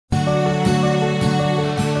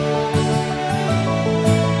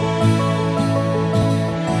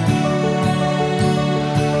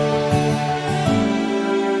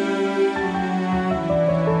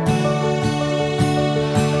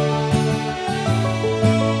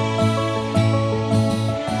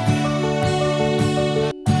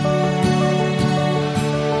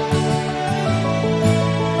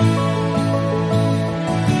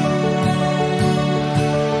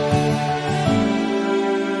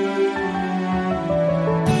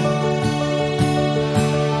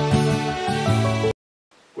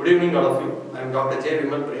evening all of you. I am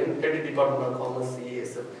Dr.J.Vimal, Priyan, Head Department of Commerce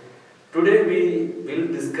CASF. Today we will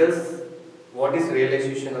discuss what is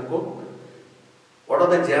realization account, what are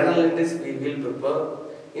the journal entries we will prepare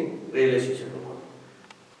in realization account.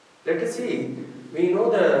 Let us see, we know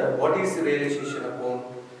what is realization account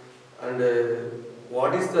and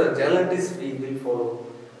what is the journal entries we will follow.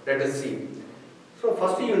 Let us see. So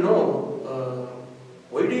first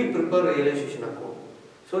why do you prepare realization account?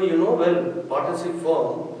 So partnership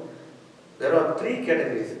firm, there are three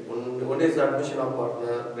categories. One is admission of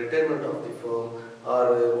partner, retirement of the firm,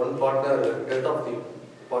 or one partner, death of the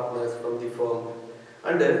partners from the firm.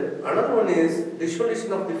 And another one is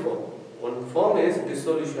dissolution of the firm. One firm is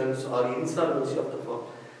dissolutions or insolvency of the firm.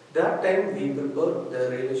 That time we prepare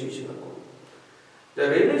the realization account. The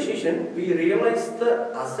realization, we realize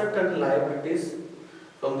the asset and liabilities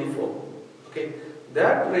from the firm. Okay.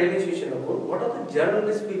 That realization account, what are the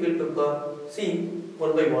journals we will prepare? See,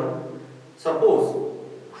 one by one. Suppose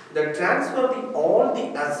the transfer all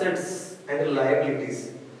the assets and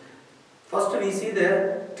liabilities. First we see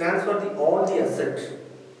the transfer all the assets.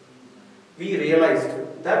 We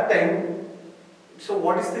realized that time. So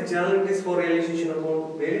what is the journal entries for realization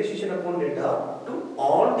account? Realization account data to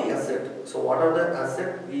all the assets. So what are the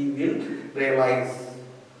assets we will realize?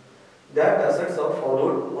 That assets are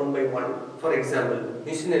followed one by one. For example,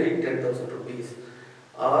 machinery 10,000 rupees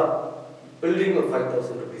or building of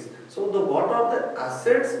 5,000 rupees. So what are the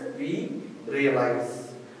assets we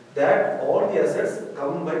realize? That all the assets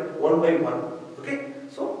come by one. Okay.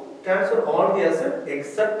 So transfer all the assets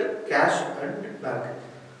except cash and bank.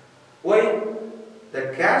 Why?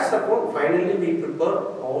 The cash account finally we prepare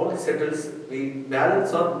all the settles. We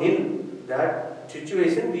balance or nil. That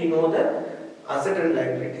situation we know the asset and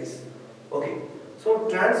liabilities. Okay. So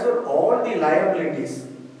transfer all the liabilities.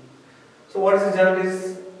 So what is the journal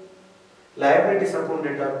is? Liabilities account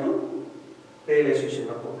data to realization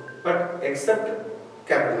account. But except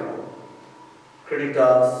capital account.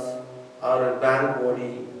 Creditors or bank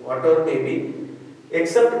body, whatever may be,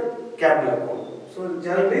 except capital account. So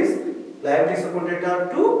journal is liabilities account data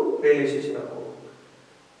to realization account.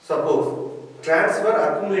 Suppose transfer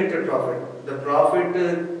accumulated profit. The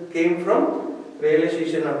profit came from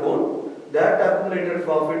realization account. That accumulated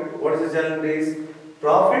profit, what is the journal is?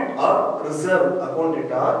 Profit or reserve account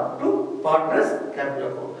data to partners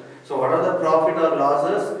capital account. So what are the profit or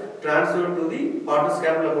losses transferred to the partners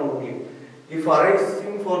capital account only? If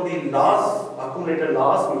arising for the loss, accumulated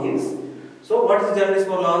loss means, so what is the journal is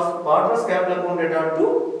for loss? Partners capital account data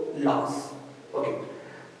to loss. Okay.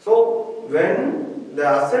 So when the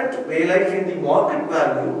asset realized in the market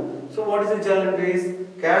value, so what is the journal is?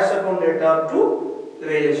 Cash account data to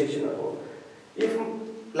realization account. If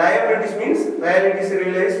liabilities means liabilities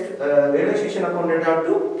realized, realization account data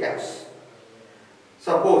to cash.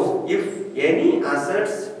 Suppose if any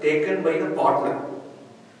assets taken by the partner,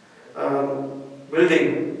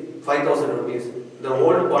 building 5,000 rupees, the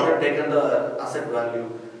old partner taken the asset value,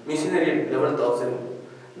 machinery 11,000,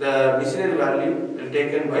 the machinery value will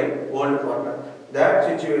taken by old partner. That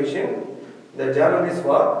situation, the journal is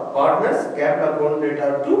for partners capital account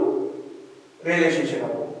data to realization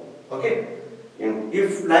account. Okay.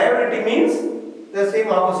 If liability means the same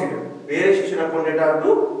opposite, realization account data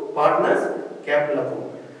to partners capital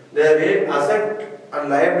account. The asset and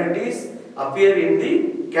liabilities appear in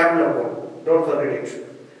the capital account. Don't forget it.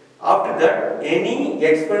 After that, any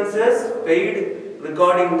expenses paid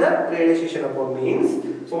regarding the realization account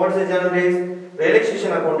means. So what is the journal is?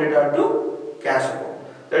 Realization account data to cash account.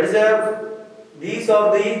 That is these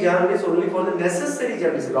are the journals only for the necessary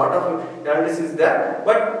journals. A lot of journals is there,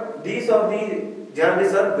 but these are the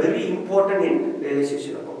journals are very important in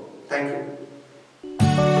realization account. Thank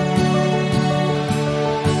you.